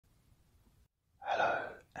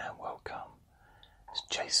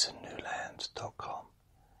jasonnewland.com.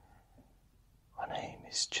 My name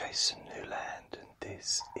is Jason Newland and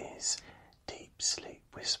this is Deep Sleep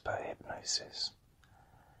Whisper Hypnosis.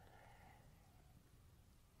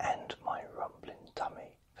 And my rumbling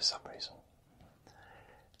tummy for some reason.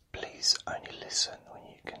 Please only listen when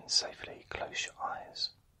you can safely close your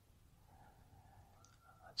eyes.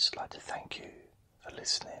 I'd just like to thank you for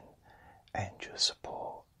listening and your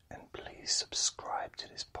support, and please subscribe to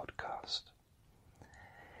this podcast.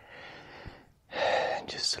 And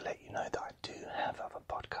just to let you know that I do have other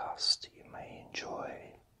podcasts you may enjoy.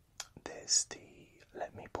 There's the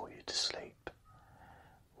Let Me Bore You to Sleep,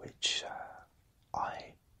 which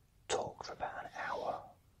I talk for about an hour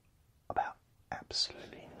about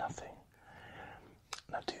absolutely nothing.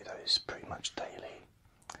 And I do those pretty much daily.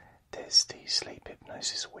 There's the Sleep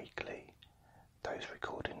Hypnosis Weekly. Those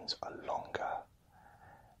recordings are longer,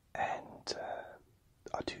 and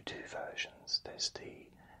I do two versions. There's the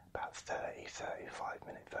about 30-35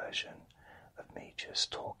 minute version of me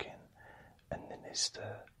just talking, and then there's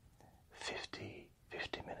the 50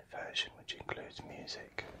 minute version, which includes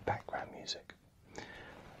music, background music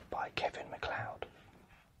by Kevin MacLeod.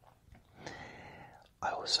 I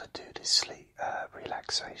also do this sleep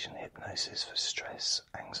relaxation hypnosis for stress,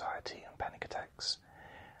 anxiety and panic attacks,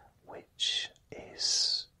 which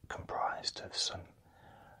is comprised of some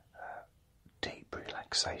deep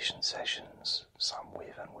relaxation sessions, some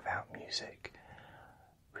with and without music,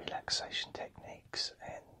 relaxation techniques,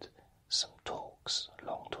 and some talks,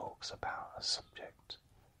 long talks about a subject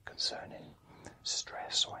concerning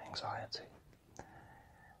stress or anxiety.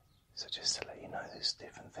 So just to let you know, there's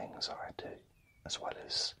different things that I do, as well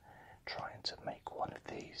as trying to make one of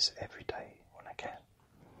these every day when I can.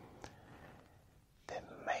 There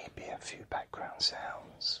may be a few background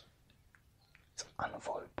sounds. It's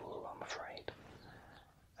unavoidable, I'm afraid,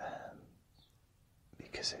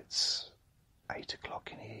 because it's 8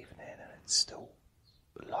 o'clock in the evening and it's still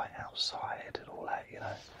light outside and all that, you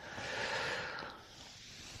know.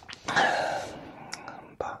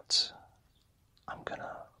 But I'm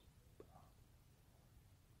gonna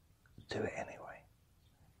do it anyway,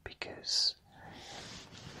 because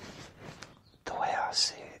the way I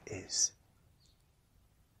see it is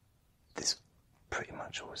there's pretty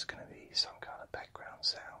much always going to be some kind of background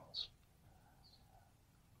sounds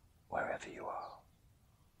wherever you are,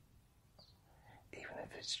 even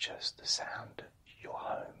if it's just the sound of your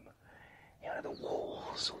home, you know, the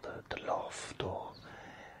walls or the loft or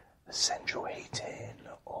the central heating,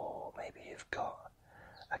 or maybe you've got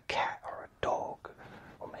a cat or a dog,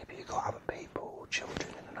 or maybe you've got other people or children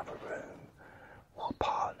in another room, or a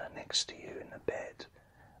partner next to you in the bed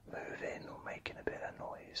moving or making a bit of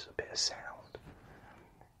noise, a bit of sound.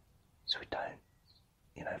 So we don't,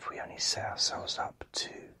 you know, if we only set ourselves up to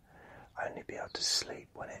only be able to sleep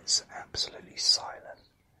when it's absolutely silent,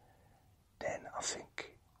 then I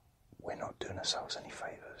think we're not doing ourselves any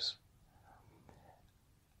favours.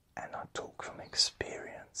 And I talk from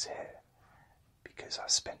experience here, because I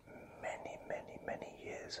spent many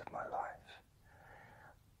years of my life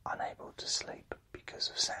unable to sleep because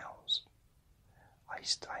of sounds. I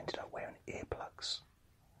ended up wearing earplugs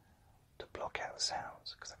to block out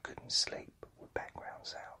sounds because I couldn't sleep with background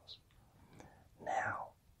sounds.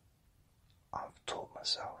 Now I've taught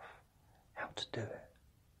myself how to do it.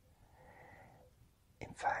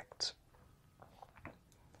 In fact,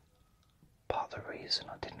 part of the reason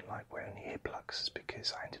I didn't like wearing the earplugs is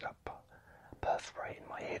because I ended up perforating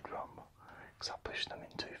my eardrum because I pushed them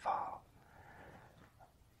in too far.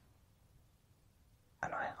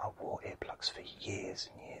 And I wore earplugs for years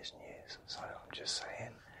and years and years. So I'm just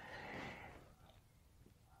saying,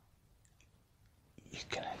 you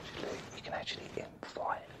can actually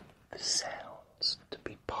invite the sounds to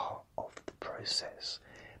be part of the process,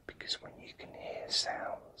 because when you can hear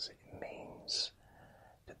sounds, it means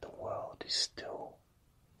that the world is still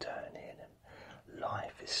turning and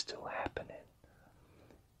life is still happening.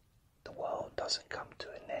 The world doesn't come to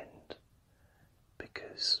an end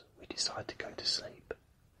because we decide to go to sleep.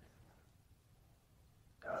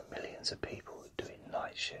 There are millions of people doing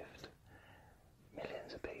night shift,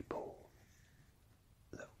 millions of people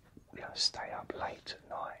that stay up late at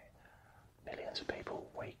night, millions of people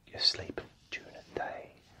wake asleep during the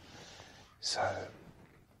day. So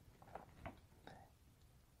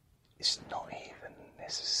it's not even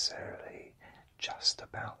necessarily just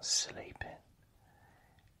about sleeping.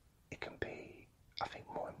 It can be, I think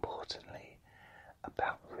more importantly,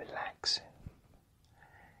 about relaxing.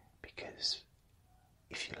 Because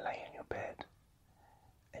if you lay in your bed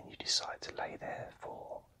and you decide to lay there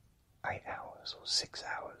for 8 hours or 6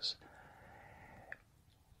 hours,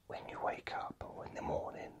 when you wake up or in the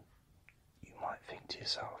morning, you might think to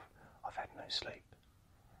yourself, I've had no sleep.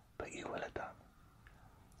 But you will have done.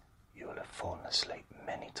 You will have fallen asleep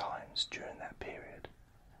many times during that period.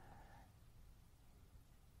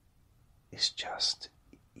 It's just,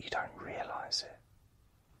 you don't realise it.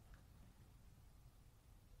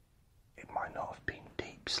 It might not have been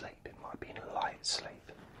deep sleep, it might have been light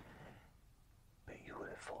sleep, but you would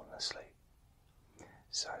have fallen asleep.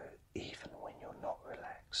 So even when you're not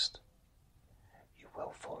relaxed, you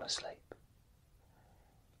will fall asleep.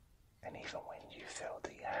 And even when you feel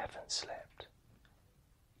that you haven't slept,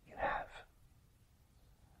 you have.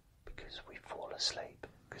 Because we fall asleep.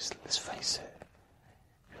 Because let's face it,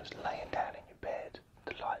 you're just laying down in your bed,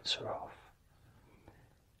 the lights are off.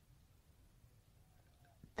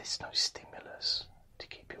 There's no stimulus to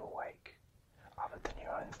keep you awake other than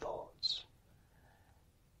your own thoughts.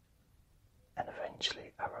 And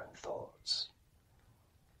eventually our own thoughts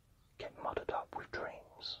get muddled up with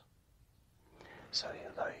dreams. So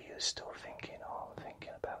although you're still thinking, I'm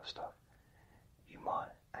thinking about stuff, you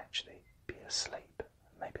might actually be asleep.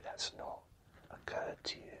 Maybe that's not occurred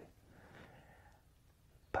to you.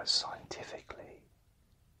 But scientifically,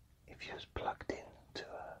 if you was plugged into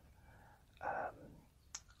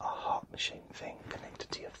a heart machine thing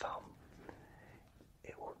connected to your thumb,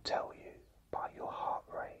 it will tell you by your heart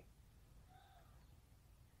rate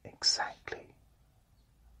exactly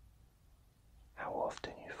how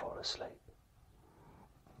often you fall asleep.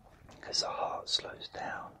 Because the heart slows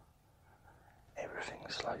down, everything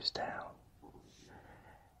slows down,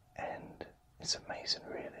 and it's amazing,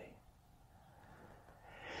 really.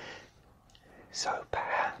 So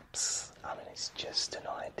perhaps, it's just an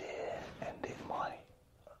idea, and it might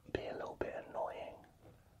be a little bit annoying,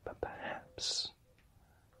 but perhaps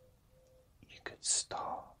you could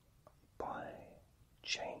start by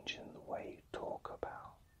changing the way you talk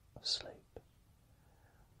about sleep.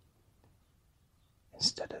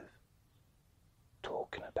 Instead of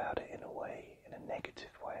talking about it in a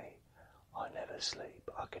negative way, I never sleep,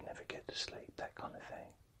 I can never get to sleep, that kind of thing.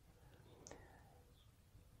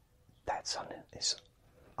 It's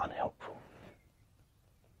unhelpful.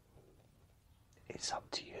 It's up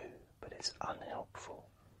to you, but it's unhelpful,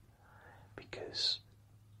 because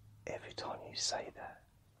every time you say that,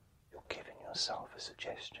 you're giving yourself a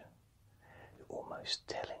suggestion. You're almost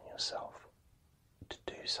telling yourself to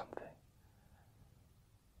do something.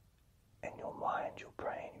 And your mind, your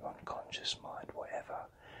brain, your unconscious mind, whatever,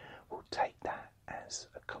 will take that as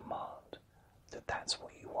a command, that that's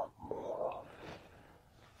what you want more of.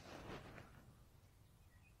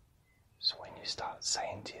 So when you start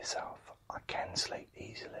saying to yourself, I can sleep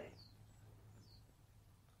easily,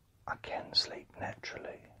 I can sleep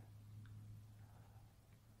naturally,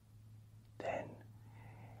 then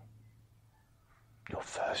your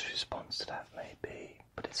first response to that may be,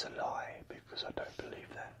 but it's a lie, because I don't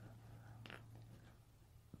believe that.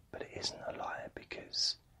 But it isn't a lie,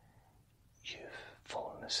 because you've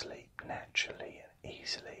fallen asleep naturally and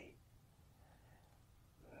easily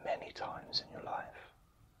many times in your life.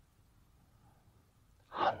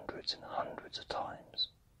 Hundreds and hundreds of times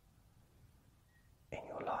in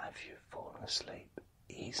your life you've fallen asleep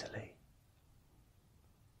easily.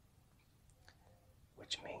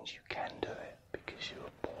 Which means you can do it, because you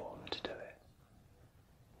were born to do it.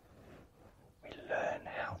 We learn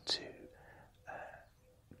how to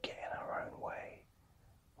get in our own way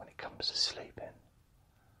when it comes to sleeping.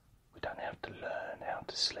 We don't have to learn how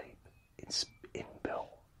to sleep. It's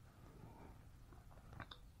inbuilt.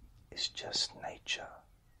 It's just nature.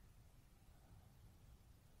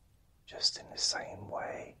 Just in the same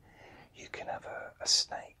way you can have a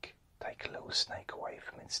snake, take a little snake away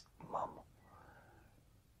from its mum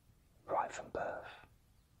right from birth,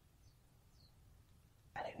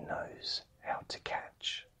 and it knows how to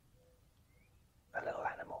catch a little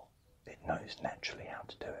animal. It knows naturally how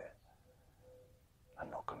to do it. I'm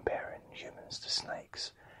not comparing humans to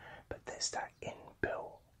snakes, but there's that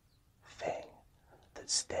inbuilt thing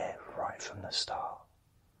that's there right from the start.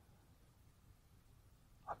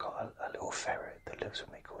 I got a little ferret that lives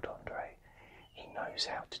with me called Andre. He knows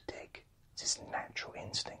how to dig. It's his natural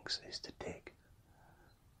instincts is to dig.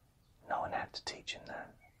 No one had to teach him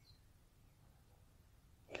that.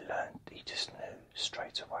 He learned, he just knew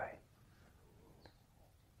straight away.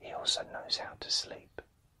 He also knows how to sleep.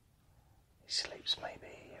 He sleeps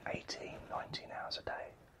maybe 18, 19 hours a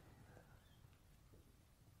day.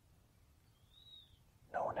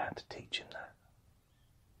 No one had to teach him that.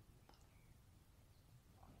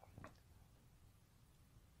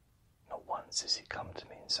 Not once has he come to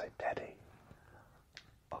me and said, Daddy,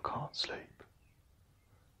 I can't sleep.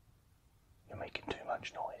 You're making too much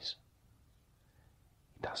much noise.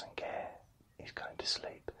 He doesn't care. He's going to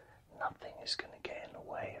sleep. Nothing is going to get in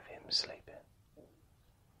the way of him sleeping,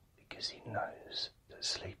 because he knows that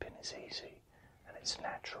sleeping is easy and it's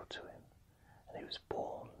natural to him, and he was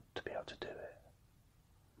born to be able to do it.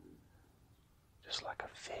 Just like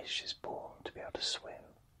a fish is born to be able to swim.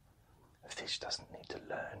 A fish doesn't need to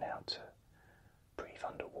learn how to breathe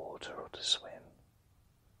underwater or to swim.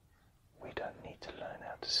 We don't need to learn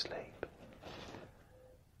how to sleep.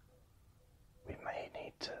 We may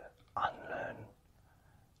need to unlearn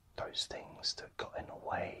those things that got in the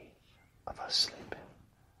way of us sleeping,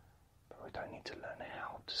 but we don't need to learn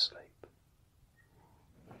how to sleep.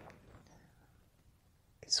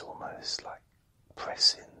 It's almost like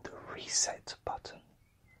pressing the reset button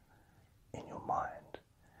in your mind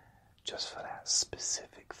just for that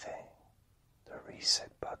specific thing, the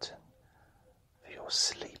reset button for your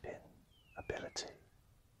sleeping ability.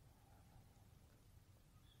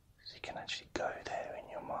 So you can actually go there in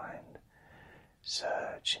your mind,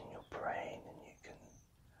 search in your brain, and you can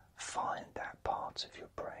find that part of your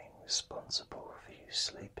brain responsible for you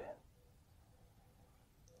sleeping.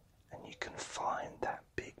 And you can find that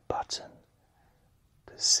big button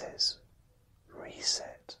that says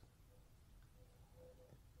reset,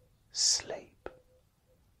 sleep,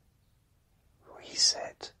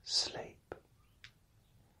 reset, sleep,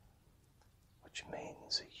 which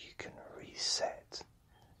means that you can reset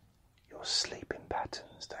your sleeping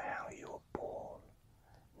patterns to how you were born,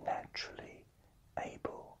 naturally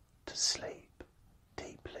able to sleep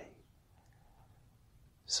deeply,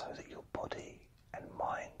 so that your body and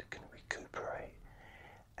mind can recuperate,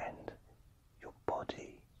 and your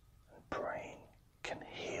body and brain can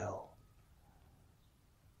heal,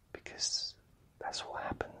 because that's what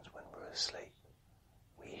happens when we're asleep.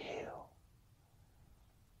 We heal,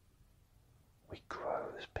 we grow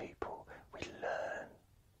as people, we learn,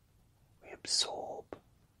 we absorb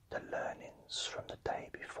the learnings from the day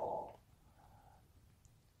before.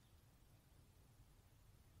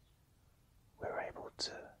 We're able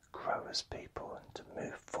to grow as people and to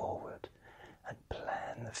move forward and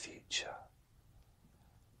plan the future.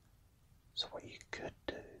 So what you could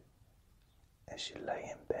do as you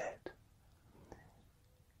lay in bed,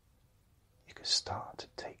 you could start to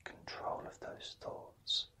take control of those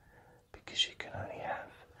thoughts, because you can only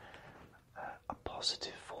have a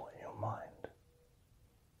positive thought in your mind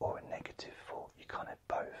or a negative thought. You can't have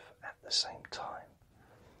both at the same time.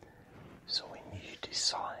 So when you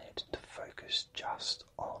decide to focus just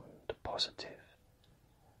on the positive,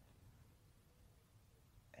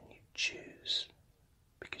 and you choose,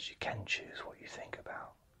 because you can choose what you think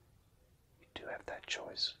about, you do have that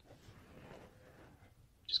choice,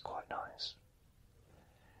 which is quite nice.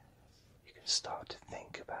 You can start to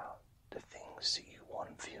think about the things that you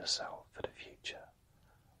want for yourself for the future,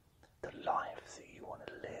 the life that you want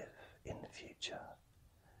to live in the future,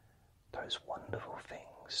 those wonderful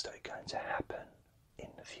things that are going to happen in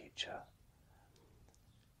the future.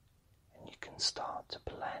 And you can start to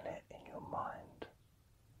plan it in your mind.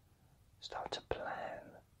 Start to plan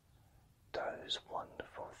those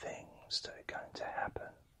wonderful things that are going to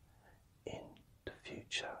happen in the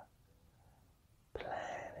future.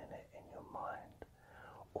 Planning it in your mind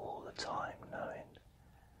all the time, knowing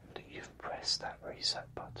that you've pressed that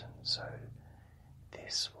reset button. So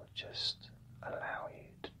this will just allow you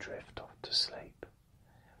to drift off to sleep,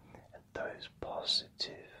 and those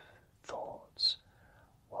positive thoughts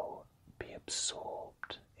will be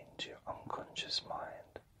absorbed into your unconscious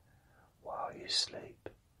mind while you sleep,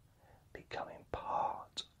 becoming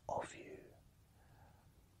part of you,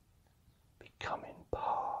 becoming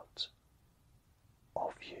part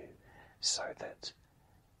of you, so that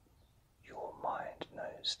your mind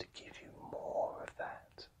knows to give you more of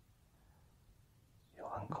that.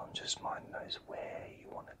 Your unconscious mind knows where you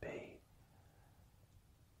want to be,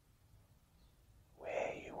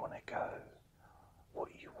 where you want to go, what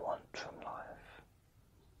you want from life.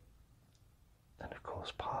 And of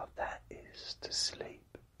course, part of that is to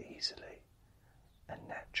sleep easily and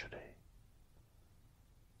naturally.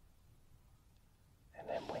 And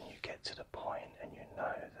then when you get to the point and you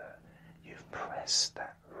know that you've pressed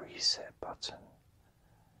that reset button,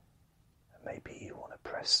 and maybe you want to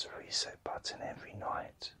press the reset button every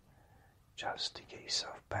night just to get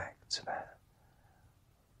yourself back to that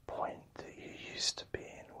point that you used to be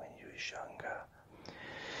in when you was younger,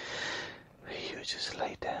 where you would just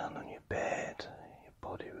lay down on your bed, your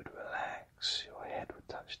body would relax, your head would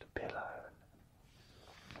touch the pillow,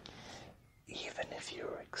 and even if you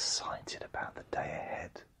were excited about the day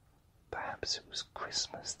ahead, perhaps it was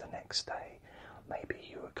Christmas the next day, maybe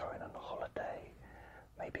you were going on a holiday,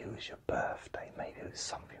 maybe it was your birthday, maybe it was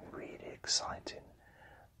something really exciting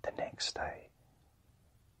the next day,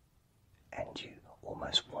 and you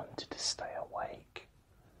almost wanted to stay awake.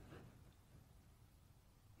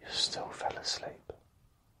 You still fell asleep.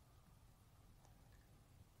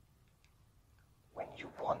 When you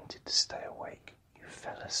wanted to stay awake, you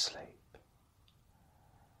fell asleep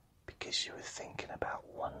because you were thinking about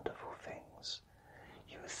wonderful things.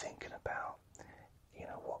 You were thinking about,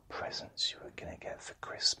 what presents you were going to get for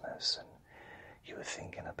Christmas, and you were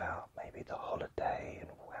thinking about maybe the holiday and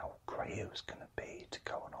how great it was going to be to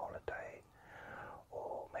go on holiday,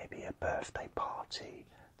 or maybe a birthday party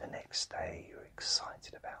the next day. You were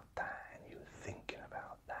excited about that and you were thinking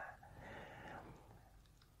about that.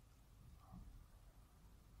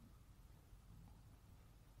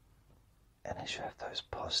 And as you have those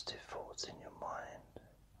positive thoughts in your mind,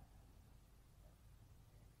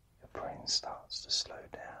 your brain starts to slow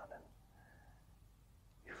down and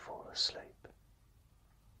you fall asleep.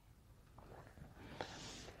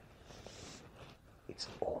 It's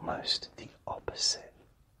almost the opposite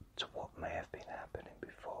to what may have been happening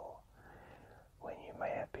before, when you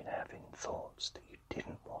may have been having thoughts that you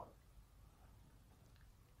didn't want.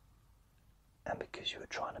 And because you were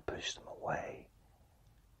trying to push them away,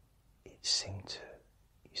 you seem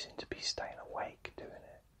to be staying awake doing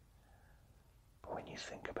it. But when you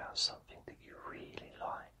think about something that you really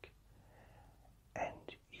like,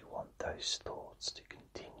 and you want those thoughts to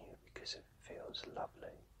continue because it feels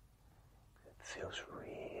lovely, it feels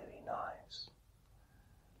really nice,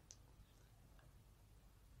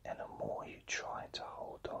 and the more you try to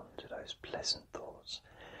hold on to those pleasant thoughts,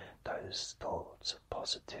 those thoughts of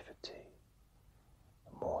positivity,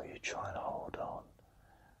 the more you try and hold on,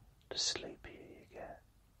 the sleepier you get.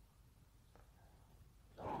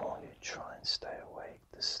 The more you try and stay awake,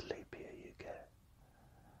 the sleepier you get,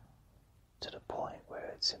 to the point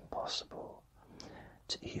where it's impossible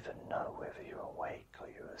to even know whether you're awake or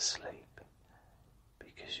you're asleep,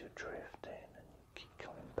 because you're drifting and you keep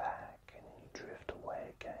coming back and then you drift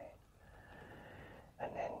away again.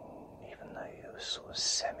 And then even though you're sort of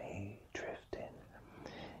semi-drifting,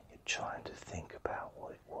 you're trying to think about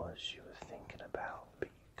what it was you were thinking about, but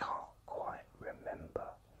you can't quite remember.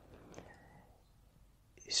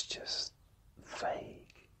 It's just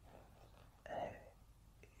vague,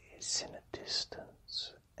 it's in a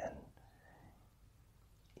distance, and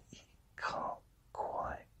you can't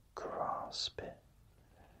quite grasp it.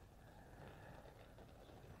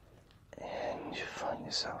 And you find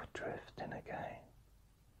yourself drifting again.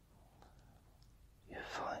 You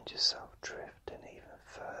find yourself drifting even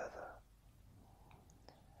further.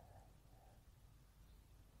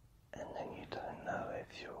 And then you don't know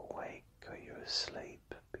if you're awake or you're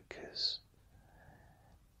asleep, because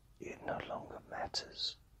it no longer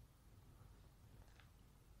matters.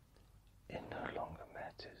 It no longer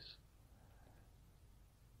matters,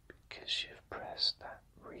 because you've pressed that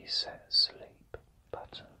reset sleep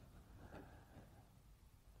button.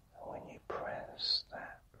 And when you press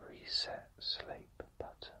that reset sleep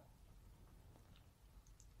button,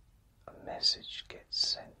 a message gets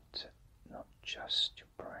sent to not just your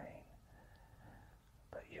brain,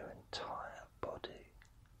 but your entire body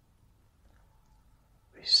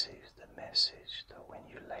receives the message that when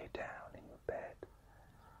you lay down in your bed,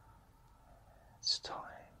 it's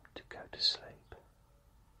time to go to sleep.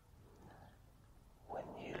 When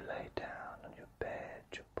you lay down on your bed,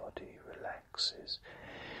 your body relaxes,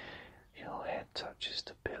 your head touches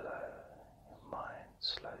the pillow, your mind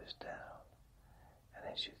slows down,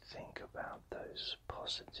 and as you think about those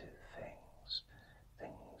positive things,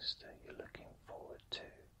 things that you're looking forward to,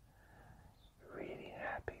 really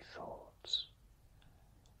happy thoughts,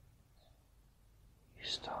 you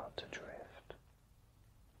start to drift.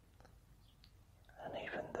 And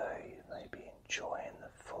even though you may be enjoying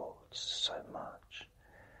the thoughts so much,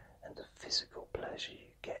 and the physical pleasure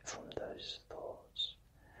you get from those thoughts,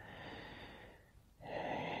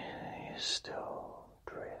 you still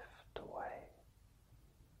drift away,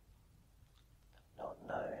 not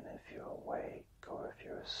knowing if you're awake or if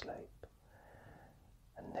you're asleep,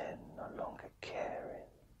 and then no longer caring,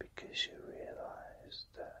 because you realize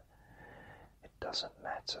that it doesn't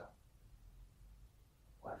matter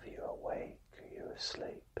whether you're awake or you're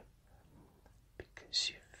asleep, because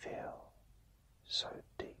you feel so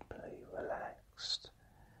deeply relaxed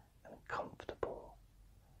and comfortable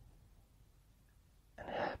and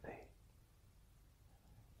happy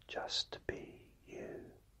just to be you.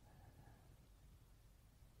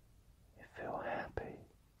 You feel happy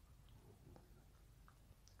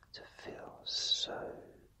to feel so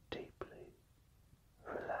deeply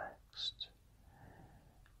relaxed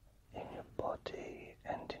in your body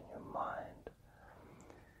and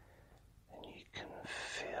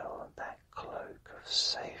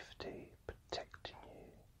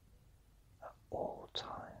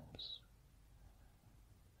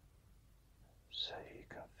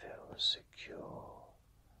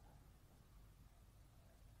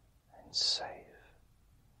say